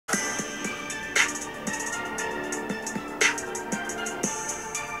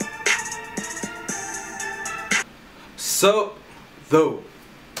Sup Tho.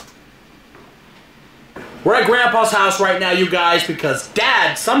 We're at Grandpa's house right now, you guys, because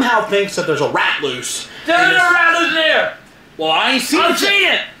Dad somehow thinks that there's a rat loose. There's a rat loose there. Well, I ain't seen it. I've seen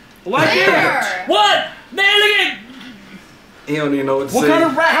it. Well, I did. What? Man, look at it. He don't even know what to What say. kind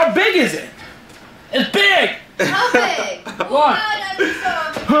of rat? How big is it? It's big. How big? What?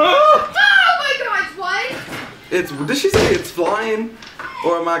 Oh my gosh, what? It's. Did she say it's flying,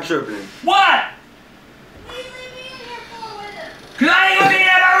 or am I tripping? What? Cause I ain't gonna be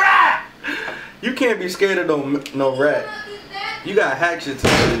at a rat. You can't be scared of no rat. You got hack shit to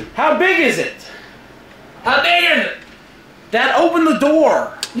shit. How big is it? How big is it? Dad, open the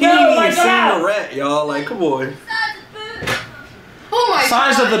door. He No, ain't my even seen God. the rat, y'all. Like, come on. Oh my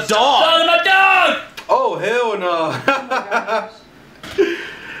Size of the gosh. dog. Oh, my dog. Oh hell no.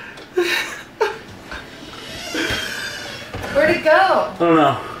 Where'd it go? I don't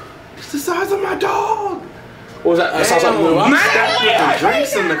know. It's the size of my dog. What was that? I saw Damn, something move. you stacked with the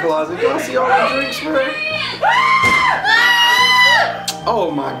drinks in the closet. Y'all see all the drinks, man?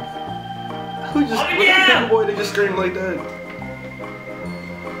 Oh my. Who just, look at that boy that just screamed like that.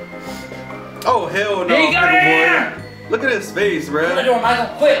 Oh hell no, Here you go, little here. boy. Look at his face, Open the bruh. door,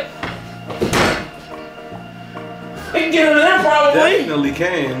 Michael, quick. We can get under there probably. Definitely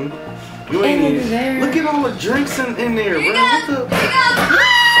can. You ain't Ain't even. there. Look at all the drinks in there, bro. What the?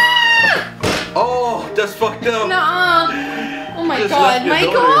 Oh, that's fucked up. Nuh-uh. Oh my Just god, left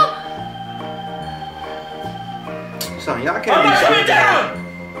your Michael? Son, y'all I'm can't not be coming scared.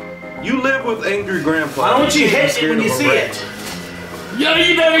 down. You live with angry grandpa. I don't want you can't be hit it scared when of you a see rat. it. Yo,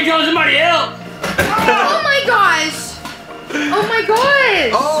 you better call somebody else. Oh my gosh! Oh my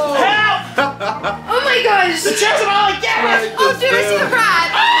gosh! Oh! Help! Oh my gosh! The chair's all like that. Right, Oh dude, I see the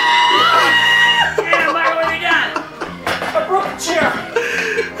rat! Yeah, Michael, what have you done? I broke the chair.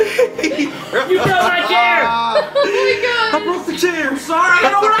 You broke my chair. Oh my gosh! I broke the chair. Sorry,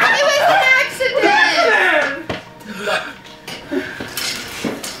 I know what It was an accident!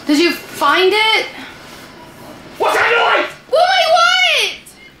 Did you find it? What's that noise? Oh my what?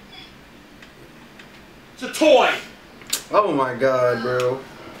 It's a toy. Oh my god, bro.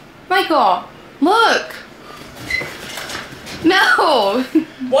 Michael, look! No!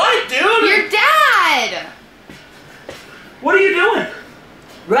 What, dude? Your dad! What are you doing?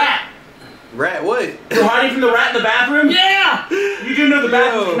 Rat. Rat what? You're hiding from the rat in the bathroom? Yeah. You do know the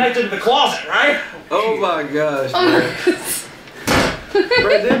bathroom's Yo. connected to the closet, right? Oh my gosh, Oh bro. my Bro,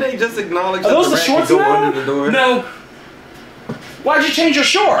 didn't they just acknowledge Are that those the the rat shorts could go now? under the door? No. Why'd you change your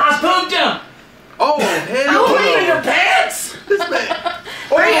shorts? I pooped him. Oh, hell Oh, no. in your pants? This man.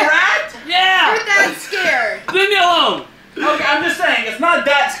 Over the rat? Yeah. You're that scared! Leave me alone. Okay, I'm just saying, it's not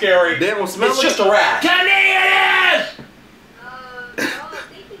that scary. They don't smell It's it? just a rat. Come here, it is. I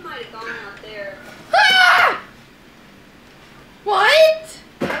think he might have gone out there. Ah! What?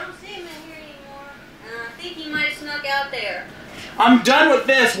 I don't see him in here anymore. And I think he might have snuck out there. I'm done with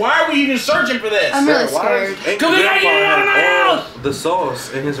this. Why are we even searching for this? I'm really Bro, why scared. does Angry Come here, Grandpa get out of my have all house. the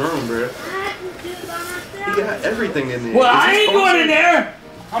sauce in his room, bro? I had to do it by myself. He got everything in there. Well, Is he I ain't supposed going to? in there.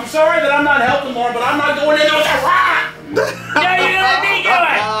 I'm sorry that I'm not helping more, but I'm not going in there with a rat. Yeah, you know what me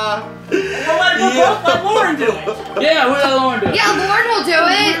doing. We'll let Lauren do it. Yeah, what else I want to do? Yeah, Lauren will do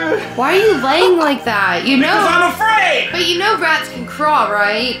it! Why are you laying like that? You Because know, I'm afraid. but you know rats can crawl,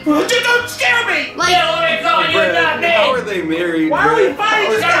 right? Just don't scare me. Like, Yeah, let me call you, Bruh, not me. how are they married? Why are bruh? we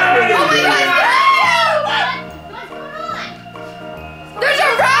fighting? How are they oh my married? god! What's going on? There's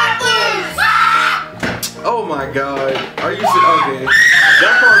a rat loose! Oh my god. Are you okay?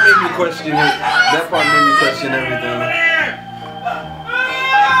 That part made me question it. That part made me question everything. Over there.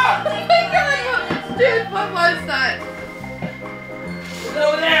 Oh my god! Dude, what was that? It's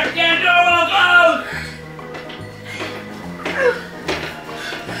over there. Damn door won't close.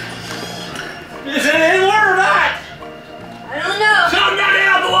 Is it in order or not? I don't know. Something down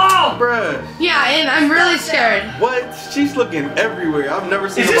there on the wall. Bruh, Yeah, and I'm really scared. what? She's looking everywhere. I've never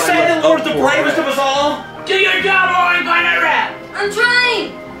seen Is this nobody saying look that Lord's up the for a bravest rat. of us all? Do your job or I'm going to rat. I'm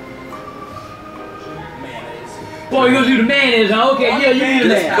trying. Boy, you gonna do the man is, huh? Okay, yeah, you do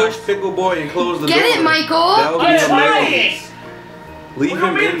Just that. push Pickle Boy and close the door. Get it, Michael? That would I'm be trying. amazing. Leave What him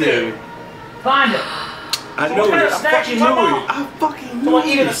are we in gonna there. Find it. I So knew what kind it. of I snacks fucking you knew talking it. I fucking So knew what,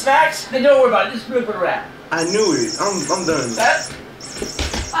 eating the it. snacks? Hey, don't worry about it. Just do it for the rat. I knew it. I'm done. That?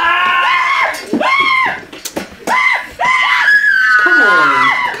 Come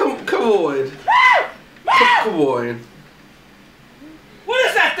on. Come on. Come on. What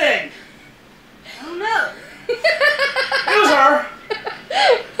is that thing? I don't know. It was her.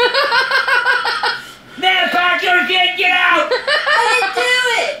 Man, pack your kid, get out! I didn't do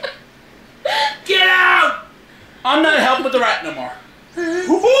it. Get out! I'm not helping.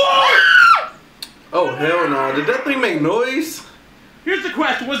 Here's the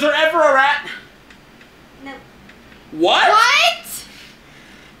question: was there ever a rat? No. What? What?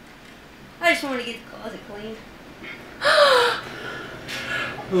 I just want to get the closet clean.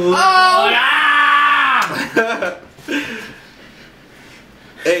 Oh.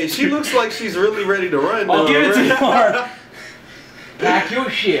 Hey, she looks like she's really ready to run. I'll give it to you. Pack your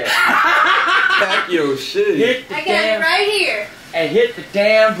shit. Pack your shit. Hit the I got it right here. and hit the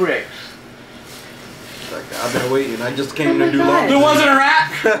damn bricks. Like, I've been waiting. I just came to do God. laundry. There wasn't a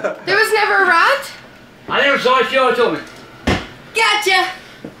rat? There was never a rat? I never saw it. Show it to me. Gotcha.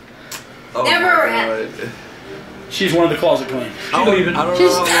 Oh Never my a rat. God. She's one of the closet queens. I don't know how long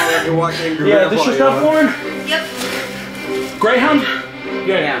I can watch Angry Yeah, Grandpa, this is y'all. stuff for him? Yep. Greyhound?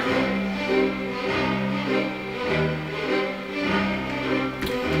 Get down.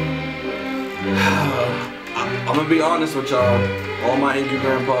 I'm gonna be honest with y'all, all my Angry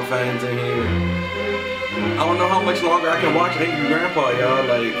Grandpa fans in here. I don't know how much longer I can watch Angry Grandpa, y'all.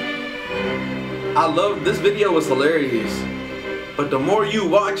 Like, I love this video was hilarious, but the more you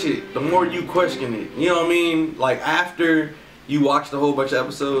watch it, the more you question it. You know what I mean? Like after you watched a whole bunch of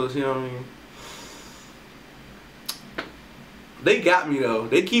episodes, you know what I mean? They got me though.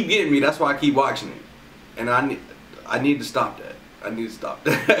 They keep getting me. That's why I keep watching it, and I need to stop that. I need to stop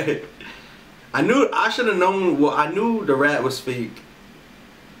that. I should have known. Well, I knew the rat was fake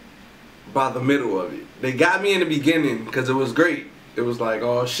by the middle of it. They got me in the beginning because it was great. It was like,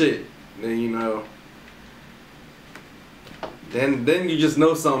 oh shit. Then you know. Then you just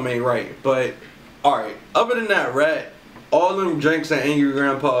know something ain't right. But all right. Other than that rat, all them drinks in Angry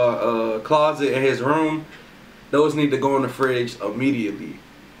Grandpa closet in his room, those need to go in the fridge immediately.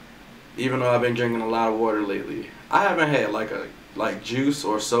 Even though I've been drinking a lot of water lately, I haven't had like juice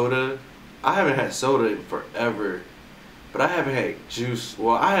or soda. I haven't had soda in forever, but I haven't had juice.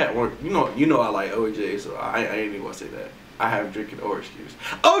 Well, I had one. You know I like OJ, so I ain't even want to say that. I have drinking orange juice.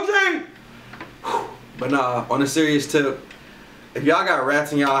 OJ. But nah, on a serious tip, if y'all got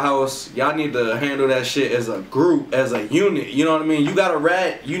rats in y'all house, y'all need to handle that shit as a group, as a unit. You know what I mean? You got a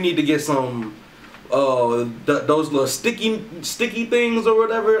rat, you need to get some those little sticky things or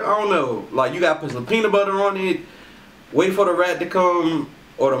whatever. I don't know. Like you got to put some peanut butter on it. Wait for the rat to come.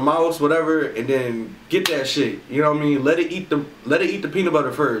 Or the mouse, whatever, and then get that shit. You know what I mean? Let it eat the peanut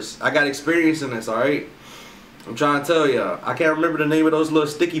butter first. I got experience in this, alright? I'm trying to tell y'all. I can't remember the name of those little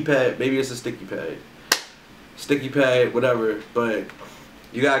sticky pad. Maybe it's a sticky pad. Sticky pad, whatever. But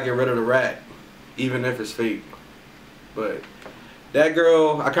you gotta get rid of the rat. Even if it's fake. But that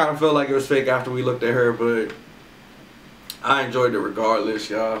girl, I kind of felt like it was fake after we looked at her, but I enjoyed it regardless,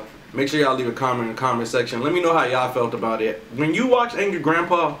 y'all. Make sure y'all leave a comment in the comment section. Let me know how y'all felt about it. When you watch Angry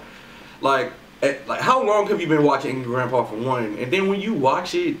Grandpa, like how long have you been watching Angry Grandpa for one? And then when you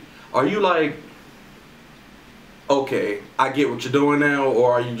watch it, are you like, okay, I get what you're doing now,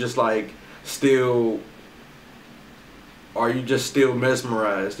 or are you just like still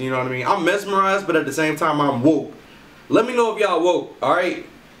mesmerized? You know what I mean? I'm mesmerized, but at the same time I'm woke. Let me know if y'all woke, alright?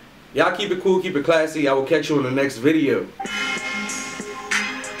 Y'all keep it cool, keep it classy. I will catch you in the next video.